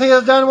says he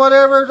has done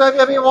whatever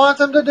WWE wants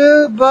him to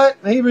do, but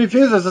he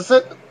refuses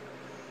to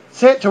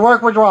sit to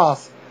work with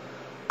Ross.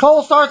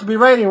 Cole starts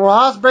berating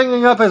Ross,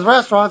 bringing up his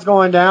restaurants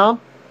going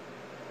down.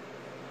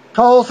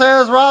 Cole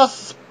says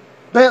Ross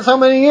spent so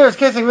many years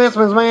kissing Vince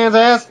McMahon's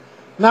ass,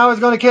 now he's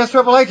going to kiss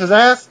Triple H's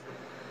ass.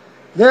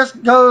 This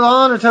goes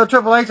on until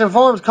Triple H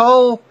informs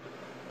Cole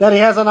that he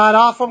has a night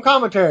off from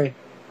commentary.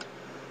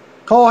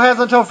 Cole has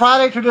until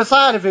Friday to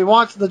decide if he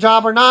wants the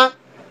job or not.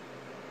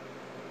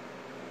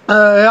 He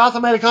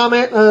also made a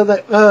comment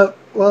that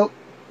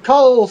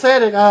Cole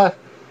said it,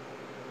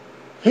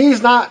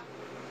 he's not.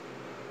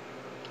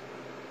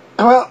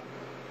 Well,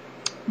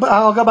 but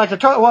I'll go back to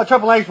what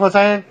Triple H was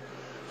saying.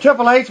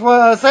 Triple H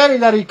was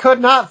saying that he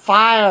could not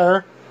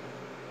fire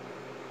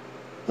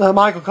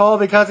Michael Cole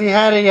because he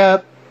had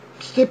a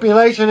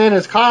stipulation in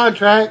his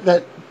contract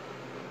that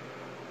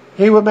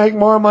he would make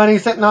more money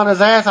sitting on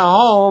his ass at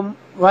home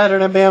rather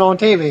than being on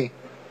TV.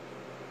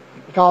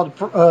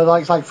 Called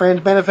like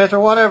fringe benefits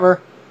or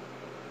whatever.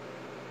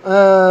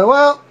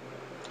 So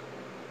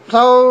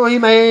he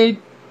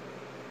made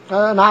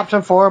an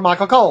option for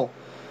Michael Cole.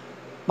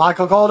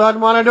 Michael Cole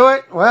doesn't want to do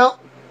it. Well,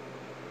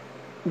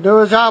 do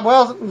his job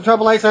well.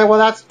 Triple H said, well,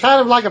 that's kind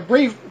of like a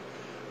brief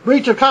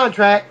breach of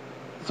contract,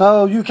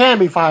 so you can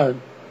be fired.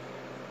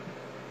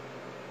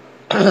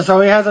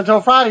 So he has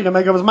until Friday to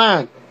make up his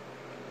mind.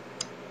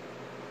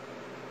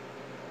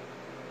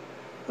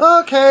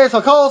 Okay, so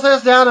Cole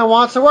sits down and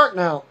wants to work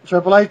now.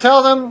 Triple H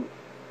tells him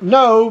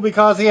no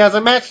because he has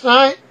a match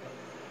tonight.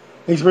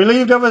 He's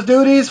relieved of his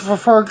duties for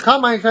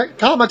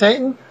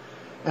commentating.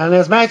 And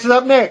his match is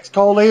up next.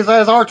 Cole leaves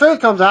as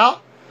R-Truth comes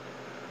out.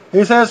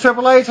 He says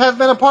Triple H has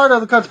been a part of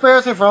the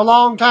conspiracy for a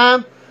long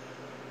time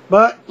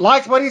but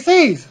likes what he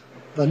sees.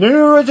 The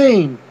new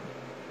regime.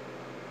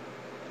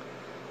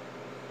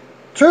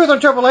 Truth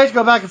and Triple H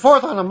go back and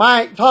forth on the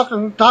mic,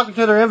 talking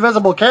to their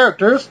invisible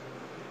characters.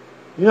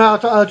 You know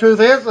how Truth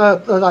is?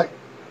 Like,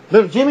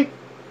 little Jimmy,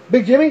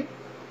 big Jimmy,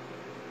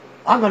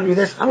 I'm going to do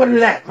this, I'm going to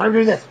do that, I'm going to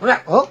do this.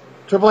 Well,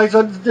 Triple H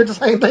did the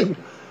same thing,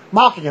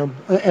 mocking him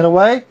in a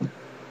way.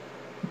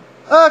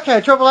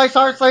 Okay, Triple H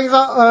starts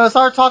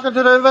talking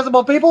to the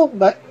invisible people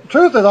that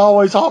Truth is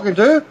always talking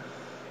to.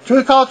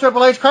 Truth calls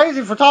Triple H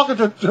crazy for talking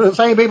to the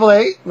same people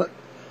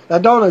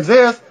that don't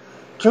exist.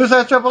 Truth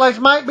says Triple H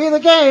might be the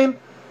game,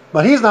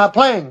 but he's not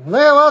playing.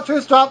 Yeah, well,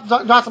 Truth drops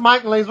the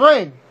mic and leaves the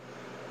ring.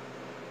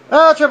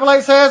 Triple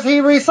H says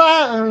he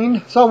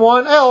re-signed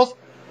someone else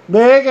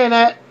big, and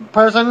that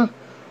person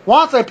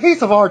wants a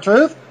piece of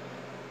R-Truth.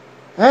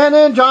 And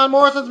then John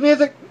Morrison's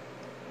music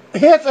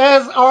hits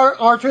as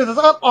R-Truth is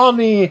up on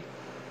the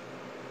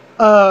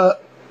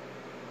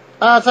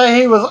I'd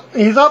say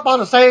he's up on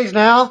the stage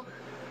now,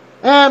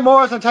 and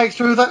Morrison takes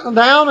Truth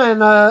down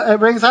and at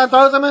ringside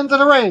throws him into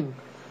the ring.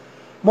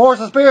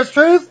 Morrison spears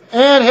Truth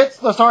and hits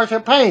the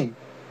Starship Pain.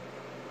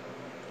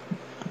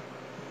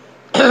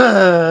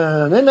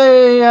 Then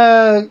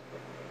they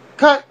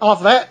cut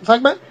off that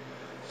segment.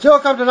 Still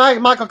come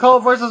tonight, Michael Cole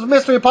versus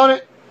mystery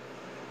opponent,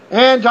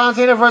 and John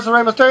Cena versus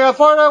Rey Mysterio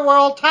for the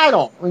world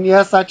title. And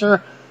yes, that's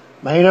your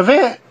main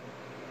event,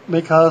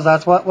 because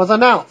that's what was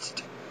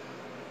announced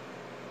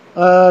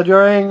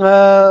during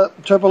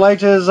Triple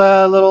H's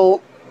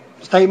little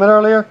statement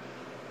earlier,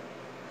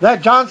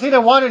 that John Cena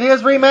wanted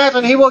his rematch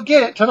and he will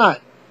get it tonight.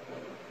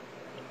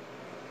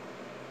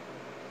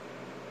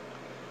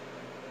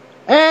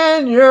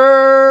 And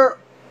your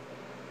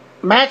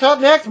match up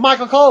next,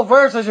 Michael Cole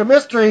versus your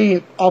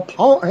mystery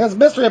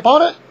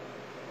opponent,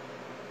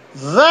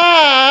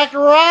 Zack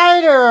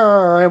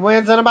Ryder. It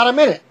wins in about a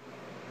minute.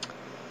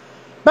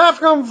 Back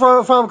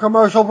from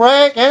commercial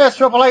break, and it's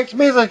Triple H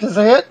music is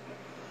hit,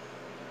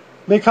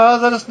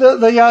 because of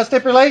the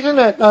stipulation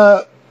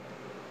that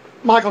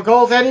Michael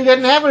Cole said he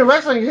didn't have any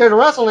wrestling gear to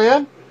wrestle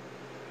in,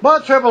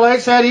 but Triple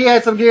H said he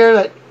had some gear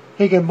that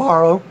he can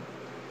borrow.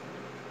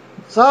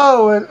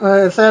 So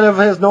instead of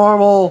his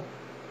normal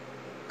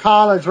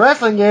college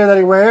wrestling gear that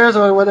he wears,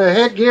 or with a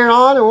headgear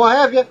on and what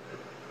have you,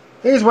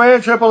 he's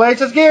wearing Triple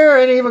H's gear,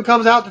 and he even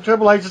comes out to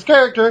Triple H's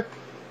character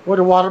with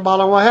a water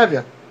bottle and what have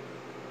you.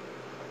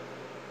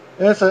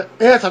 It's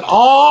an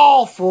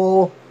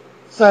awful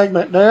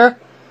segment there,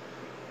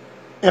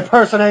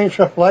 impersonating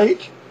Triple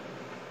H.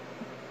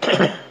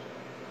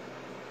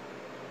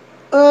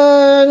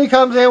 And he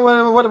comes in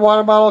with a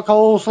water bottle.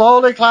 Cole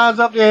slowly climbs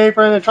up the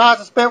apron and tries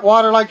to spit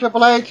water like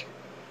Triple H.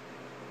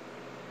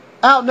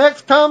 Out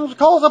next comes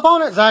Cole's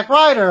opponent, Zack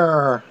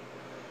Ryder.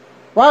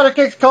 Ryder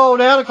kicks Cole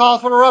down and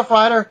calls for the Rough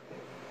Rider.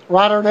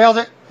 Ryder nails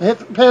it,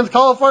 pins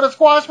Cole for the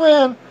squash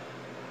win.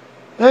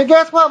 And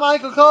guess what,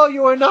 Michael Cole?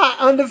 You are not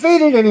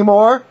undefeated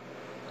anymore.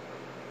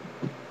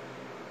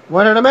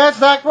 Winner of the match,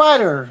 Zack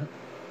Ryder.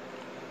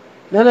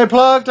 Then they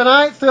plug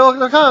tonight, still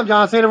to come,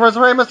 John Cena versus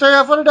Rey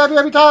Mysterio for the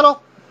WWE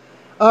title.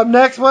 Up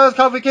next was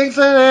Kofi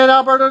Kingston and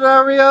Alberto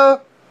Del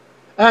Rio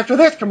after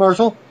this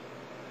commercial.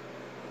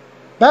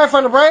 Back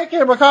from the break,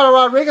 and Ricardo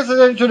Rodriguez is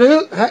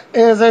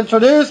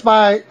introduced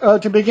by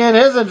to begin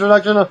his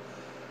introduction of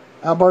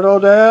Alberto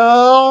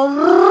Del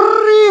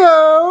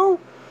Rio,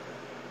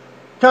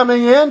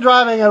 coming in,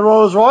 driving a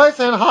Rolls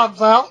Royce, and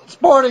hops out,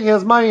 sporting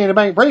his Money in the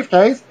Bank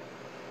briefcase.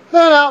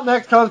 Then out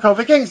next comes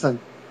Kofi Kingston.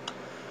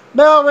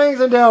 Bell rings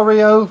and Del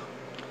Rio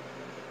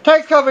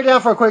takes Kofi down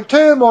for a quick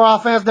 2. More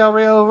offense, Del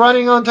Rio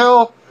running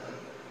until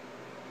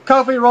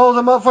Kofi rolls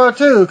him up for a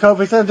 2.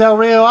 Kofi sends Del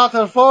Rio out to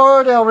the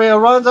floor. Del Rio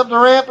runs up the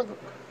ramp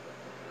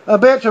a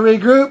bit to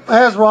regroup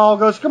as Raw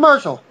goes to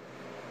commercial.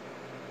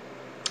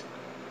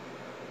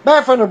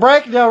 Back from the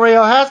break, Del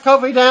Rio has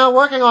Kofi down,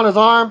 working on his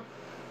arm.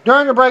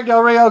 During the break,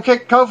 Del Rio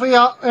kicked Kofi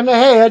out in the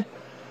head,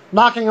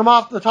 knocking him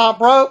off the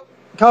top rope.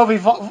 Kofi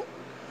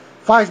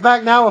fights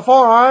back now with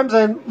forearms,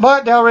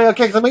 but Del Rio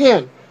kicks him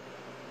again.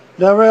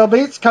 Del Rio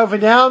beats Kofi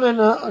down in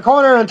the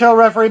corner until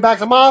referee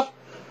backs him off.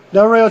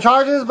 Del Rio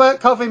charges, but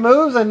Kofi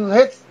moves and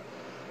hits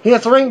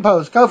the ring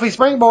post. Kofi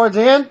springboards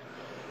in,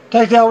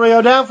 takes Del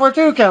Rio down for a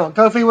 2 count.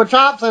 Kofi with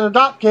chops and a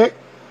drop kick,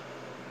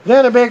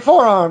 then a big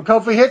forearm.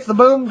 Kofi hits the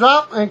boom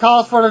drop and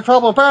calls for the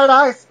Trouble in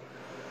Paradise.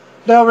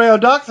 Del Rio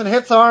ducks and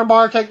hits the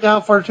armbar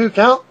takedown for a 2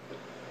 count.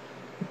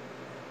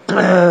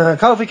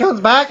 Kofi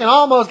comes back and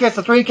almost gets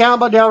a 3 count,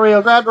 but Del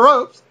Rio grabbed the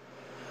ropes.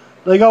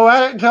 They go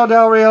at it until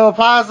Del Rio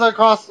applies the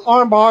cross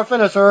armbar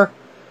finisher.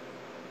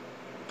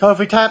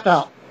 Kofi tapped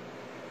out.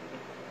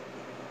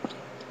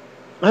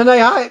 And they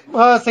hype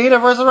Cena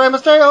versus Rey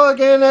Mysterio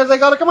again as they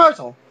go to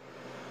commercial.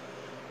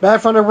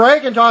 Back from the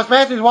break, and Josh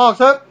Matthews walks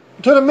up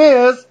to the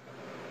Miz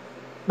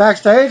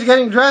backstage,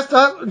 getting dressed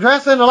in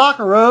the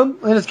locker room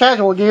in his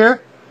casual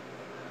gear.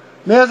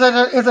 Miz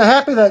is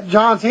happy that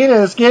John Cena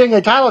is getting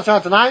a title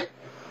shot tonight.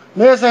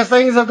 Miz says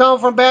things have gone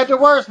from bad to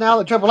worse now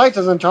that Triple H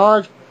is in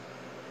charge.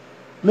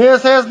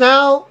 Miz says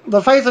now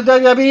the face of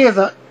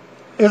WWE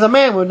is a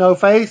man with no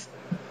face,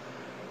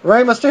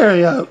 Rey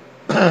Mysterio.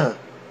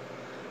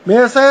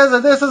 Miz says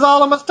that this is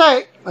all a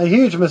mistake, a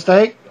huge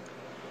mistake.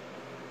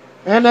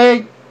 And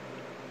they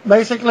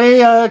basically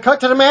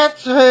cut to the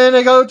match, and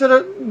they go to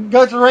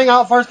the ring.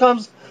 Out first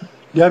comes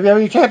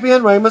WWE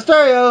Champion Rey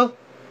Mysterio,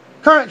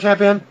 current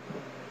champion.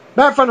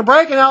 Back from the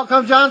break, and out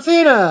comes John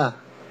Cena.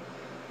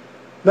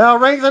 Bell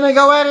rings, and they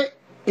go at it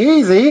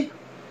easy.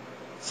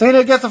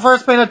 Cena gets the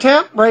first pin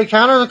attempt. Rey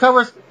counters and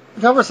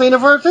covers Cena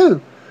for a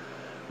 2.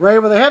 Rey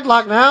with a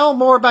headlock now.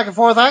 More back and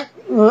forth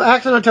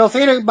action until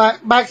Cena back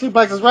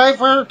suplexes Rey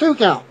for a 2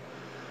 count.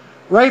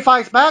 Rey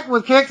fights back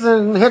with kicks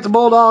and hits a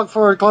bulldog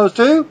for a close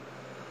 2.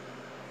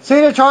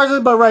 Cena charges,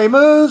 but Rey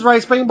moves. Rey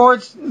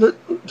springboards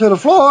to the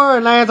floor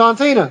and lands on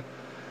Cena.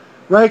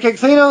 Rey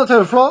kicks Cena to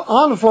the floor,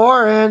 on the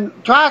floor,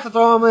 and tries to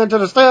throw him into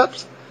the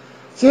steps.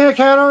 Cena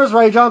counters.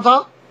 Rey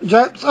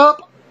jumps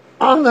up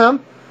on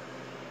them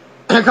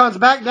and comes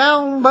back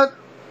down,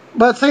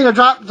 but Cena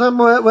drops him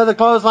with a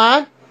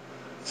clothesline.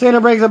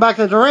 Cena brings him back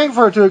to the ring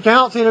for a 2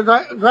 count. Cena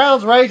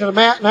grounds Rey to the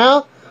mat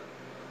now.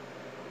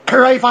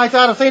 Rey fights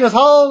out of Cena's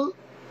hold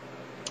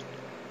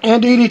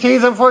and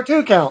DDTs him for a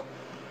 2 count.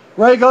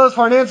 Rey goes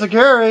for an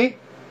insecurity,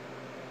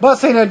 but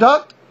Cena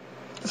ducked.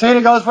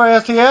 Cena goes for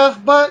an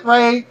STF, but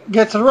Rey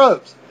gets to the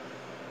ropes.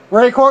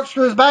 Rey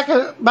corkscrews back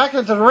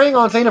into the ring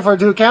on Cena for a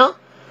 2 count.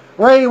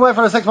 Rey went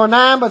for the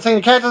 619, but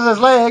Cena catches his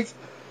legs,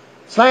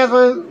 slams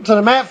him to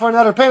the mat for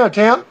another pin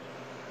attempt.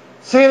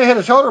 Cena hit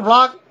a shoulder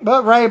block,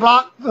 but Rey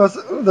blocked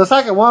the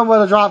second one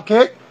with a drop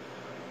kick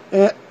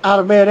out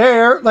of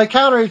midair. They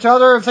counter each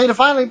other, and Cena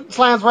finally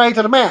slams Rey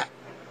to the mat.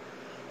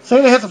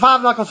 Cena hits a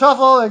 5-knuckle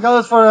shuffle and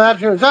goes for an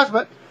attitude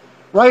adjustment.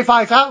 Rey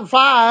fights out and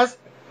flies,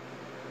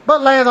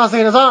 but lands on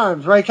Cena's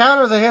arms. Rey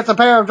counters and hits a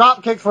pair of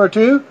drop kicks for a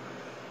 2.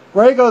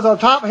 Rey goes on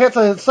top, hits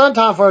a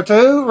senton for a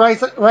 2.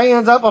 Rey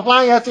ends up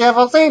applying STF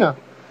on Cena.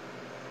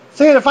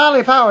 Cena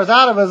finally powers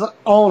out of his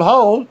own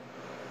hold.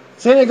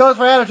 Cena goes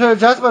for attitude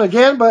adjustment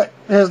again, but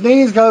his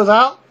knees goes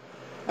out,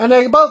 and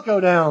they both go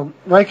down.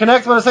 Rey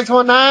connects with a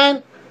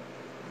 619.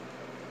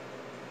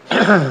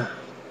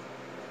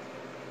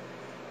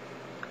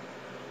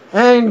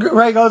 And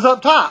Rey goes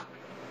up top.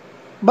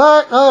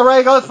 But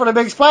Rey goes for the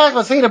big splash,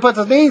 but Cena puts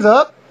his knees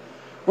up.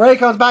 Rey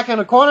comes back in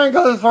the corner and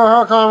goes for a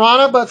Hurricane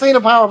Rana, but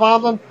Cena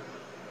powerbombs him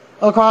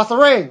across the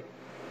ring.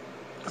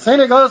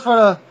 Cena goes for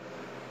the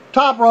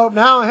top rope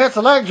now and hits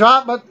a leg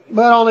drop, but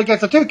only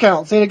gets a 2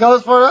 count. Cena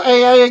goes for the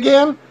AA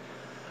again.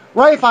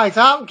 Rey fights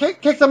out and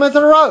kicks him into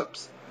the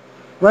ropes.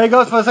 Rey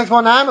goes for the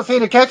 619, but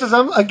Cena catches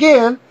him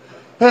again.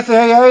 Hits the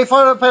AA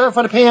for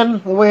the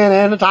pin, the win,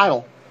 and the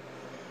title.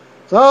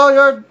 So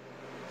your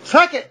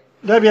second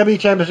WWE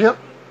Championship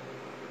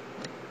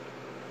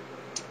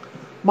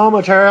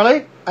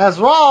momentarily, as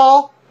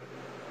Raw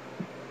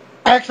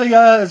actually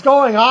is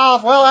going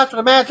off. Well, after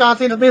the match, John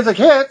Cena's music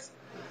hits.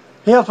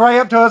 He helps Rey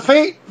up to his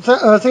feet.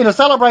 Cena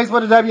celebrates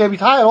with the WWE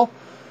title.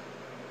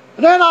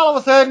 And then all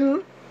of a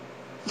sudden,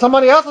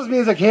 somebody else's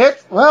music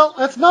hits. Well,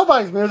 it's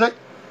nobody's music.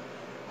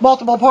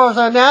 Multiple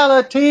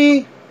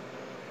personality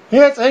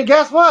hits. And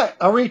guess what?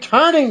 A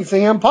returning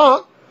CM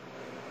Punk.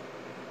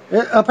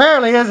 It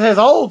apparently is his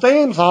old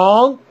theme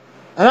song.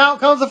 And out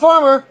comes the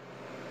former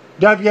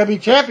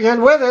WWE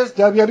Champion with his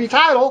WWE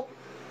title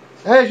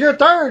as your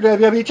third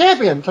WWE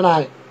Champion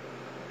tonight.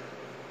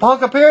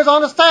 Punk appears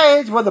on the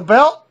stage with a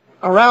belt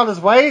around his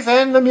waist,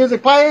 and the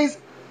music plays,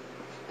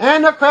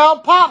 and the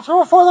crowd pops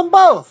for them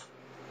both.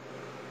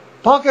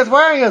 Punk is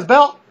wearing his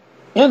belt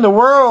in the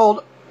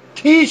world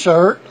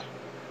t-shirt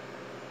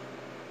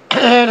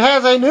and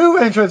has a new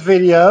entrance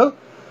video.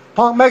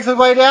 Punk makes his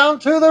way down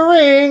to the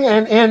ring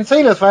and in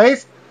Cena's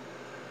face.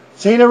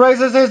 Cena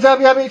raises his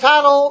WWE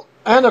title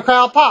and the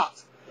crowd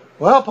pops.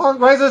 Well,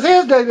 Punk raises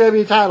his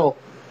WWE title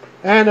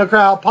and the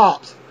crowd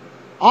pops.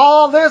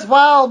 All this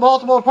while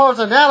multiple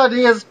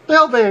personality is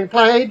still being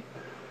played.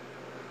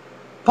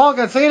 Punk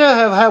and Cena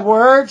have had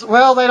words.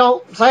 Well, they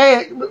don't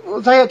say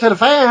it to the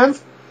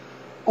fans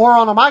or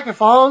on a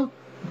microphone.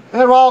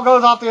 And Raw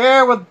goes off the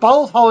air with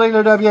both holding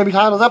their WWE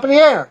titles up in the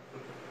air.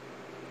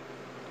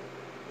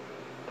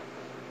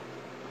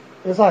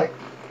 It's like,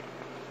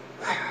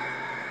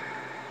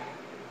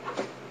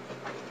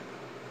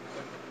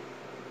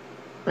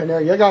 and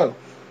there you go.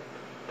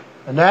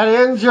 And that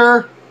ends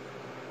your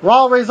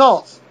Raw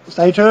results.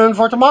 Stay tuned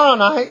for tomorrow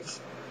night's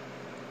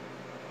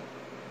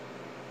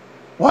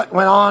What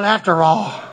Went On After Raw.